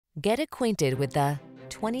Get acquainted with the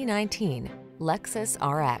 2019 Lexus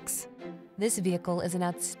RX. This vehicle is an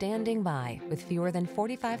outstanding buy with fewer than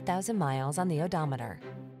 45,000 miles on the odometer.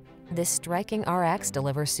 This striking RX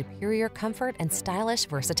delivers superior comfort and stylish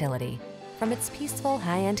versatility. From its peaceful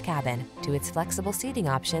high-end cabin to its flexible seating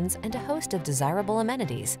options and a host of desirable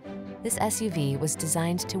amenities, this SUV was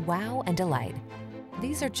designed to wow and delight.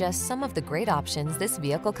 These are just some of the great options this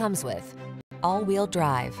vehicle comes with: all-wheel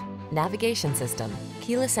drive, navigation system,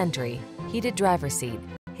 keyless entry, heated driver's seat,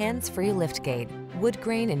 hands-free liftgate,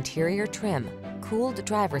 wood-grain interior trim, cooled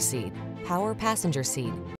driver's seat, power passenger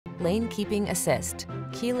seat, lane keeping assist,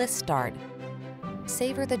 keyless start.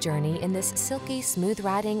 Savor the journey in this silky,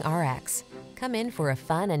 smooth-riding RX. Come in for a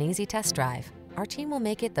fun and easy test drive. Our team will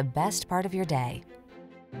make it the best part of your day.